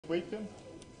Wiebkink.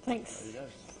 Thanks. There you go.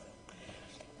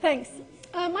 Thanks.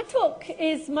 My talk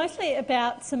is mostly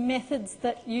about some methods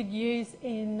that you'd use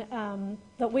in,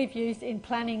 that we've used in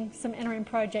planning some NRM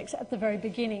projects at the very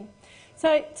beginning.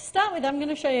 So to start with, I'm going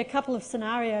to show you a couple of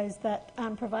scenarios that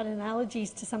provide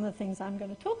analogies to some of the things I'm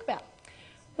going to talk about.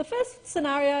 The first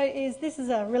scenario is, this is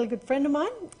a really good friend of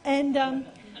mine, and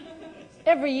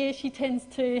every year she tends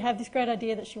to have this great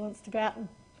idea that she wants to go out and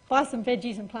buy some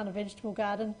veggies and plant a vegetable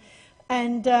garden.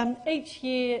 And each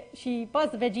year she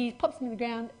buys the veggies, pops them in the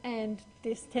ground, and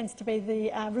this tends to be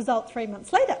the result 3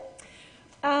 months later.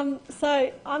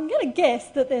 So I'm going to guess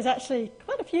that there's actually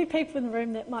quite a few people in the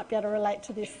room that might be able to relate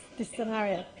to this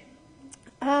scenario.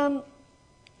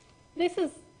 This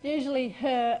is usually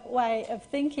her way of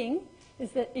thinking,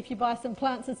 is that if you buy some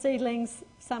plants and seedlings,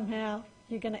 somehow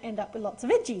you're going to end up with lots of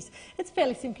veggies. It's a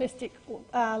fairly simplistic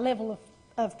level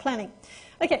of planning.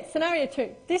 Okay, scenario 2.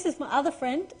 This is my other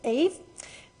friend, Eve,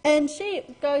 and she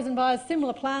goes and buys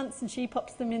similar plants and she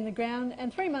pops them in the ground,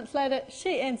 and 3 months later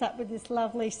she ends up with this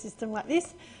lovely system like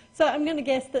this. So I'm going to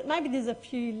guess that maybe there's a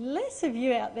few less of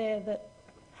you out there that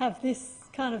have this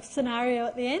kind of scenario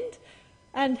at the end,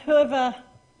 and whoever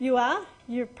you are,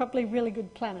 you're probably really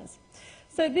good planners.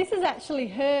 So this is actually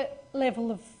her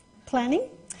level of planning.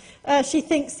 She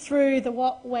thinks through the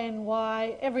what, when,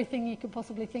 why, everything you could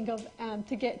possibly think of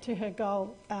to get to her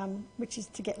goal, which is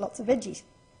to get lots of veggies.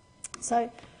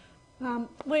 So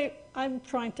I'm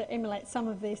trying to emulate some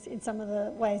of this in some of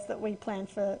the ways that we plan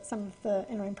for some of the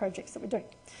NRM projects that we're doing.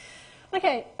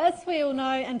 Okay, as we all know,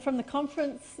 and from the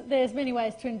conference, there's many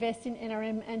ways to invest in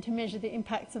NRM and to measure the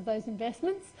impacts of those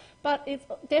investments, but it's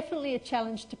definitely a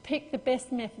challenge to pick the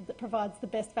best method that provides the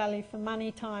best value for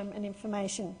money, time and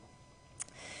information.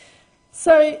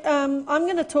 So I'm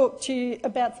going to talk to you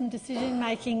about some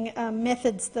decision-making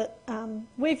methods that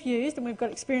we've used and we've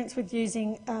got experience with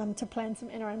using to plan some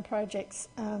NRM projects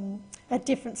at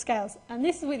different scales. And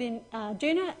this is within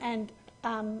Juna, and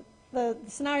the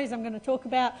scenarios I'm going to talk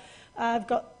about, I've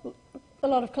got a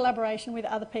lot of collaboration with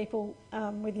other people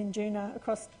within Juna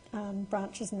across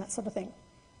branches and that sort of thing.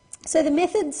 So the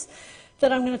methods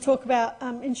that I'm going to talk about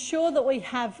ensure that we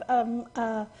have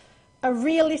a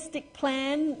realistic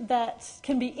plan that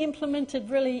can be implemented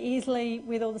really easily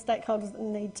with all the stakeholders that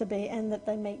need to be, and that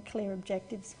they meet clear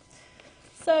objectives.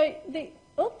 So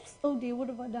oh dear, what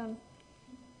have I done?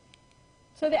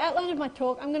 So the outline of my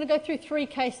talk, I'm going to go through 3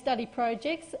 case study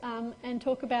projects and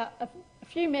talk about a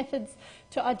few methods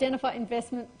to identify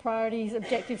investment priorities,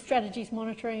 objectives, strategies,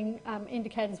 monitoring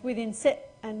indicators within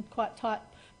set and quite tight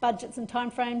budgets and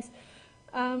timeframes.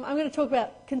 I'm going to talk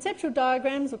about conceptual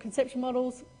diagrams or conceptual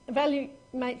models, value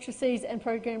matrices and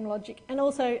program logic, and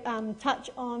also touch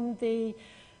on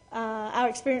our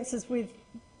experiences with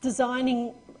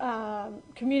designing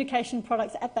communication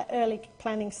products at that early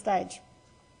planning stage.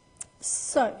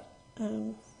 So,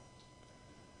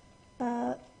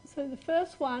 so the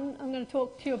first one I'm going to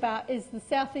talk to you about is the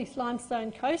Southeast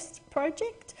Limestone Coast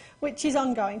project, which is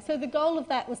ongoing. So the goal of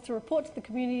that was to report to the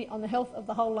community on the health of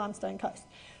the whole limestone coast.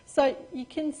 So you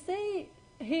can see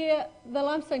here the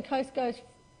limestone coast goes,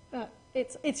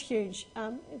 it's huge.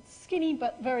 It's skinny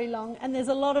but very long, and there's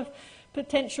a lot of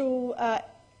potential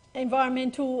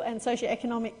environmental and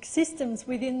socio-economic systems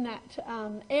within that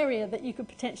area that you could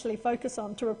potentially focus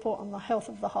on to report on the health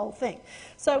of the whole thing.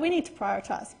 So we need to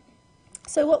prioritise.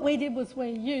 So what we did was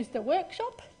we used a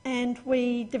workshop and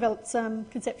we developed some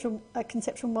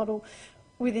conceptual model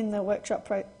within the workshop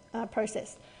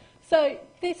process. So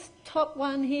this top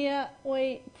one here,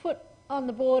 we put on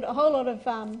the board a whole lot of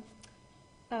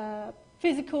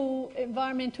physical,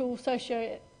 environmental,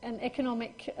 socio and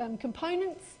economic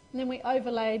components, and then we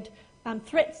overlaid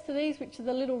threats to these, which are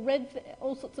the little red,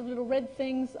 all sorts of little red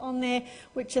things on there,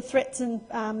 which are threats and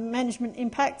management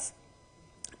impacts.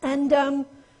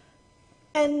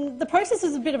 And the process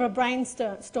is a bit of a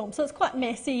brainstorm, so it's quite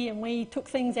messy, and we took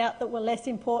things out that were less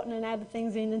important and added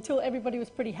things in until everybody was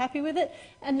pretty happy with it,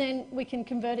 and then we can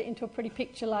convert it into a pretty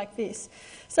picture like this.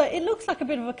 So it looks like a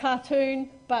bit of a cartoon,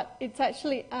 but it's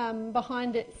actually,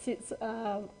 behind it sits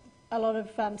a lot of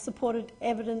supported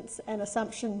evidence and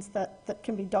assumptions that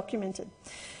can be documented.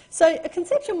 So a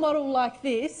conceptual model like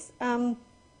this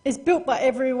is built by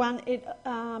everyone.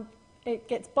 It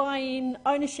gets buy-in,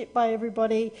 ownership by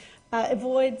everybody.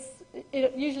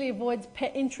 It usually avoids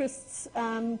pet interests,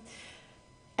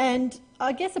 and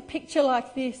I guess a picture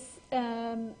like this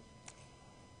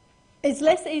is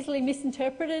less easily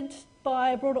misinterpreted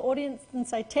by a broader audience than,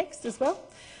 say, text as well.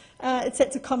 It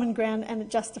sets a common ground and it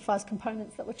justifies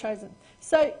components that were chosen.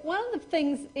 So one of the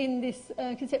things in this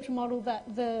conceptual model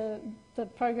that the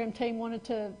program team wanted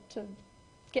to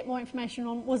get more information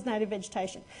on was native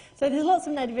vegetation. So there's lots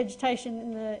of native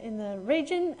vegetation in the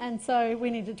region, and so we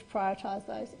needed to prioritise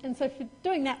those. And so for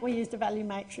doing that, we used a value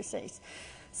matrices.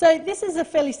 So this is a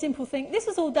fairly simple thing. This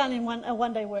was all done in a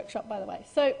one-day workshop, by the way.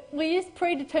 So we used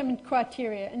predetermined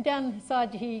criteria, and down the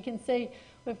side here you can see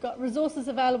we've got resources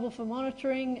available for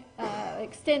monitoring,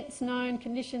 extents known,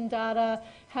 condition data,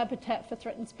 habitat for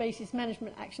threatened species,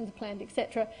 management actions planned,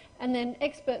 etc. And then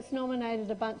experts nominated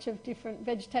a bunch of different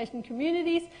vegetation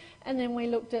communities, and then we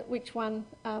looked at which one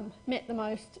met the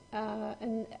most,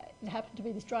 and it happened to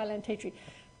be this dryland tea tree.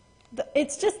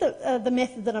 It's just the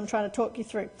method that I'm trying to talk you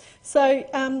through. So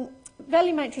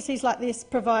value matrices like this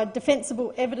provide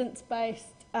defensible evidence-based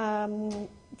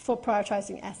for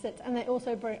prioritising assets, and they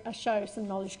also show some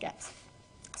knowledge gaps.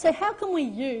 So how can we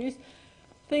use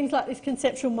things like these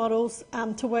conceptual models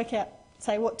to work out,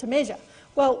 say, what to measure?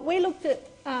 Well, we looked at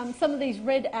some of these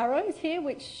red arrows here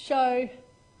which show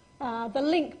the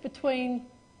link between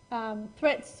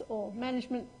threats or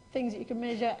management things that you can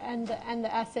measure and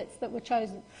the assets that were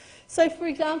chosen. So, for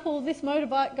example, this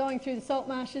motorbike going through the salt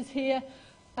marshes here,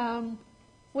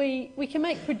 we can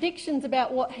make predictions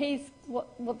about what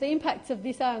the impacts of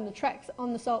this are and the tracks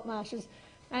on the salt marshes,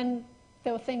 and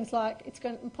there were things like it's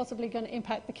possibly going to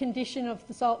impact the condition of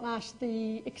the salt marsh,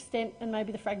 the extent, and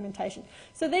maybe the fragmentation.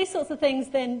 So these sorts of things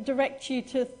then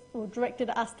directed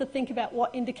us to think about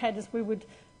what indicators we would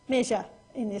measure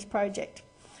in this project.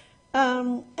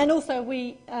 And also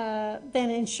we then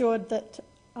ensured that,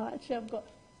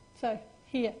 so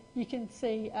here you can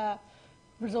see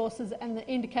resources and the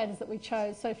indicators that we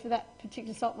chose. So for that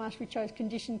particular salt marsh we chose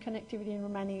condition, connectivity and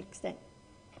remaining extent.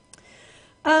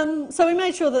 So we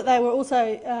made sure that they were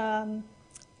also,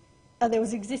 there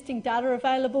was existing data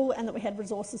available and that we had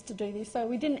resources to do this. So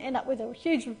we didn't end up with a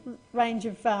huge range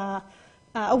of,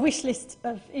 a wish list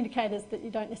of indicators that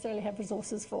you don't necessarily have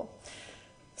resources for.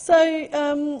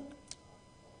 So,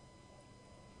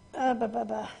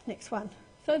 next one.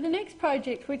 So the next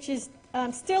project, which is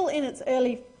still in its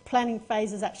early planning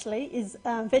phases actually, is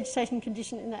vegetation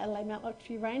condition in the Adelaide Mt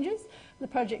Lofty Ranges. The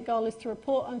project goal is to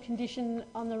report on condition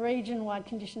on the region-wide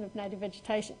condition of native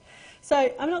vegetation.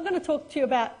 So I'm not going to talk to you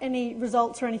about any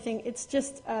results or anything, it's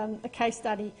just a case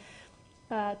study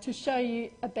to show you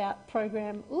about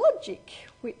program logic,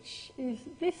 which is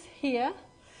this here.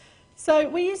 So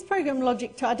we use program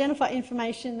logic to identify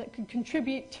information that could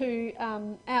contribute to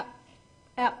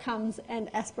outcomes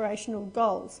and aspirational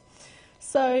goals.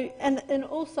 So, and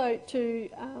also to,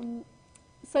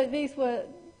 so these were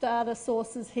data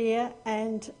sources here,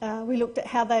 and we looked at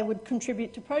how they would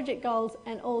contribute to project goals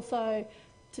and also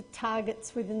to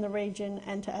targets within the region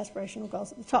and to aspirational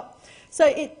goals at the top. So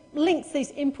it links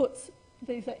these inputs,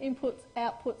 these are inputs,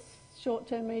 outputs,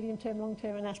 short-term, medium-term,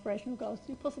 long-term and aspirational goals.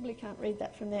 You possibly can't read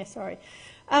that from there, sorry.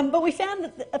 But we found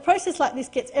that a process like this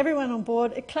gets everyone on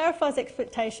board. It clarifies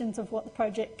expectations of what the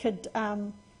project could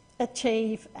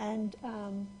achieve, and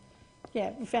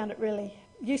yeah, we found it really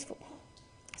useful.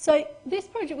 So this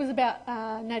project was about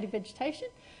native vegetation,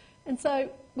 and so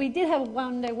we did have a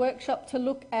one-day workshop to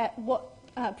look at what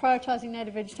prioritising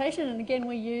native vegetation, and again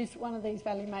we used one of these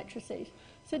value matrices.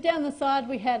 So down the side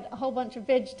we had a whole bunch of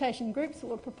vegetation groups that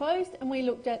were proposed, and we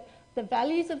looked at the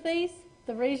values of these,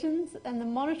 the regions, and the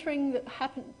monitoring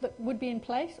that would be in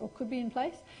place or could be in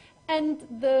place, and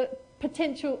the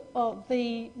potential of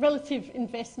the relative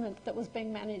investment that was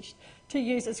being managed to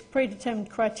use as predetermined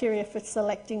criteria for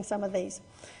selecting some of these.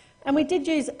 And we did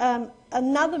use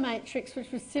another matrix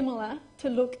which was similar to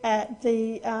look at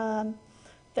the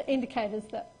indicators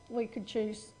that we could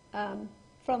choose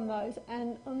from those.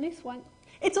 And on this one,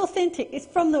 it's authentic. It's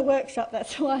from the workshop,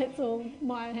 that's why it's all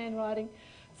my handwriting.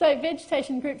 So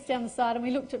vegetation groups down the side, and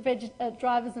we looked at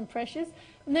drivers and pressures,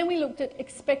 and then we looked at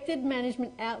expected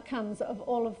management outcomes of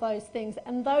all of those things,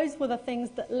 and those were the things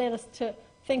that led us to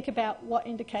think about what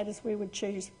indicators we would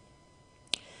choose.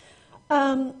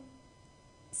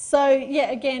 So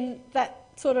yeah, again, that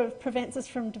sort of prevents us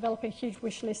from developing a huge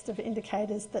wish list of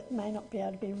indicators that may not be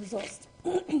able to be resourced.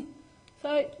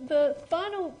 So the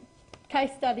final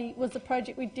case study was the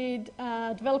project we did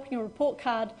developing a report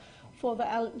card for the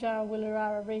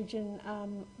Aljarra-Willerara region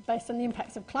based on the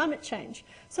impacts of climate change.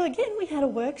 So again, we had a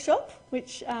workshop,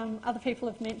 which other people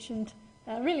have mentioned,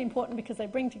 really important because they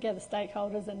bring together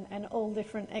stakeholders and all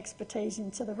different expertise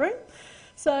into the room.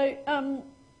 So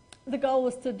the goal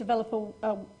was to develop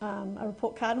a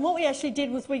report card, and what we actually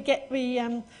did was we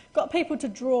got people to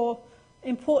draw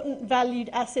important valued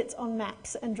assets on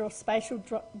maps and draw spatial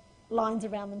lines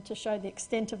around them to show the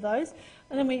extent of those,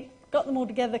 and then we got them all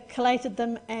together, collated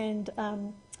them, and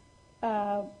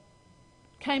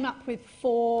came up with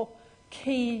 4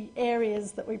 key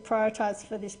areas that we prioritised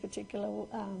for this particular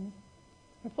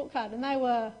report card, and they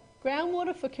were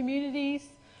groundwater for communities,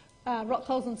 rock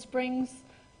holes and springs,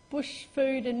 bush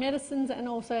food and medicines, and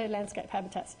also landscape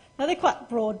habitats. Now they're quite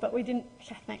broad, but we didn't.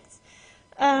 Yeah, thanks.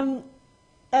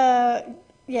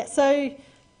 Yeah. So,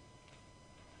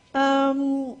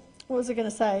 what was I going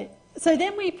to say? So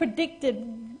then we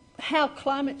predicted how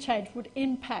climate change would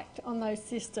impact on those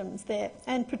systems there,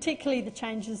 and particularly the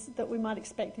changes that we might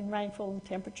expect in rainfall and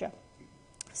temperature.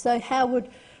 So how would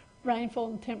rainfall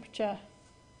and temperature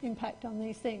impact on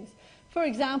these things? For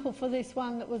example, for this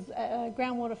one that was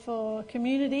groundwater for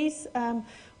communities,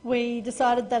 we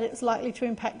decided that it was likely to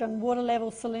impact on water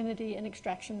level, salinity and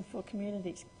extraction for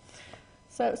communities.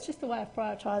 So it's just a way of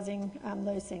prioritising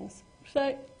those things.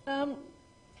 So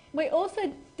we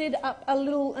also did up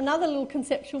another little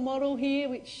conceptual model here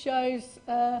which shows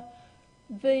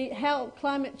how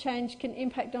climate change can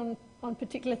impact on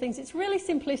particular things. It's really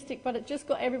simplistic, but it just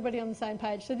got everybody on the same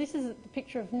page. So this is the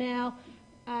picture of now,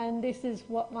 and this is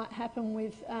what might happen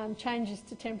with changes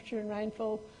to temperature and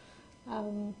rainfall,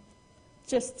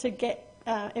 just to get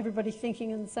everybody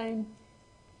thinking in the same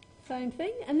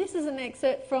thing. And this is an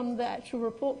excerpt from the actual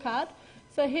report card.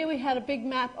 So here we had a big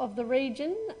map of the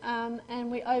region,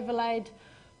 and we overlaid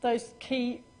those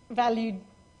key valued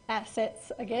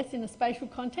assets, I guess, in a spatial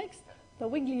context. The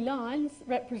wiggly lines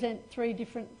represent 3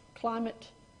 different climate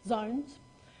zones.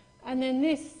 And then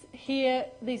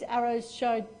these arrows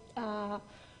showed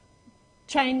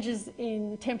changes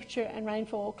in temperature and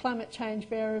rainfall, climate change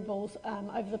variables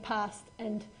over the past,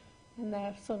 and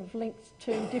they're sort of linked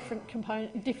to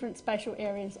different spatial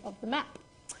areas of the map.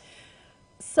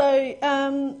 So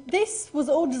this was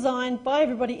all designed by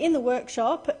everybody in the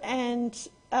workshop, and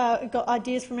got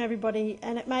ideas from everybody,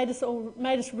 and it made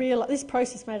us realise. This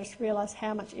process made us realise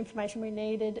how much information we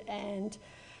needed, and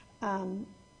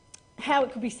how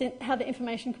the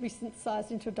information could be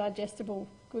synthesised into a digestible,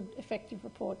 good, effective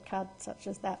report card such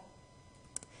as that.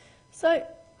 So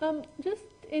just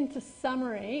into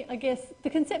summary, I guess the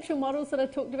conceptual models that I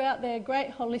talked about, they're a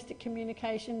great holistic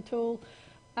communication tool.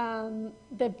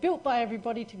 They're built by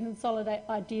everybody to consolidate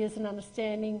ideas and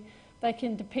understanding. They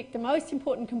can depict the most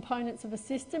important components of a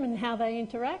system and how they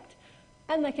interact,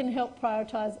 and they can help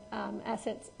prioritise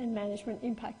assets and management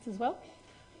impacts as well.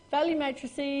 Value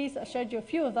matrices, I showed you a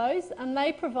few of those, and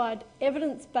they provide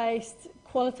evidence-based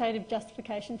qualitative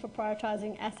justification for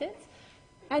prioritising assets.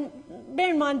 And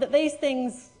bear in mind that these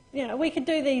things, you know, we could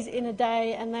do these in a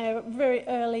day, and they're very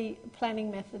early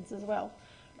planning methods as well.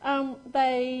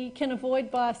 They can avoid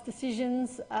biased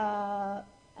decisions,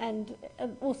 and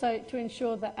also to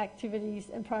ensure that activities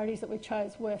and priorities that we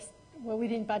chose were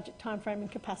within budget, timeframe and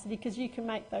capacity, because you can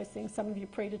make those things some of your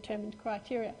predetermined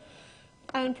criteria.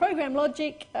 And program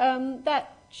logic,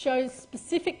 that shows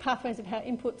specific pathways of how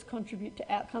inputs contribute to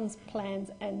outcomes, plans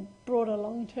and broader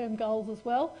long-term goals as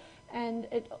well, and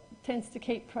it tends to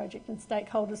keep project and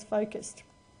stakeholders focused.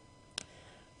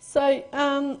 So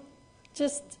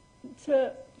just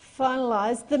to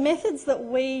finalise, the methods that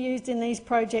we used in these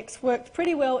projects worked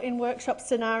pretty well in workshop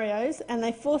scenarios, and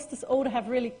they forced us all to have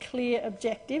really clear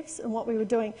objectives in what we were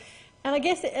doing. And I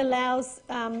guess it allows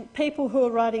people who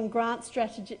are writing grant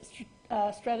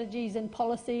strategies and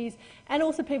policies, and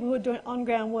also people who are doing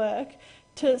on-ground work,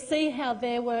 to see how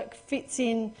their work fits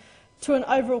in to an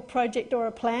overall project or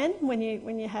a plan when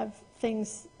you have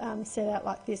things set out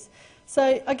like this.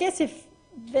 So I guess if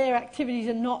their activities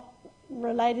are not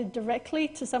related directly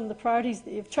to some of the priorities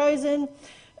that you've chosen,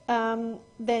 then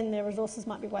their resources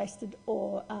might be wasted,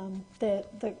 or the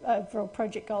overall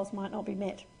project goals might not be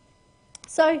met.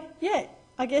 So yeah,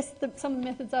 I guess some of the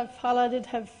methods I've highlighted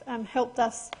have helped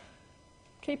us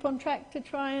keep on track to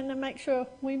try and make sure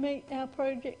we meet our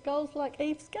project goals, like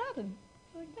Eve's garden.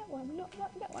 Like that one, not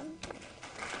like that one.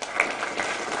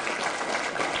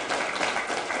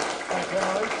 Thanks,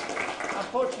 Annelise.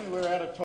 Unfortunately, we're out of time.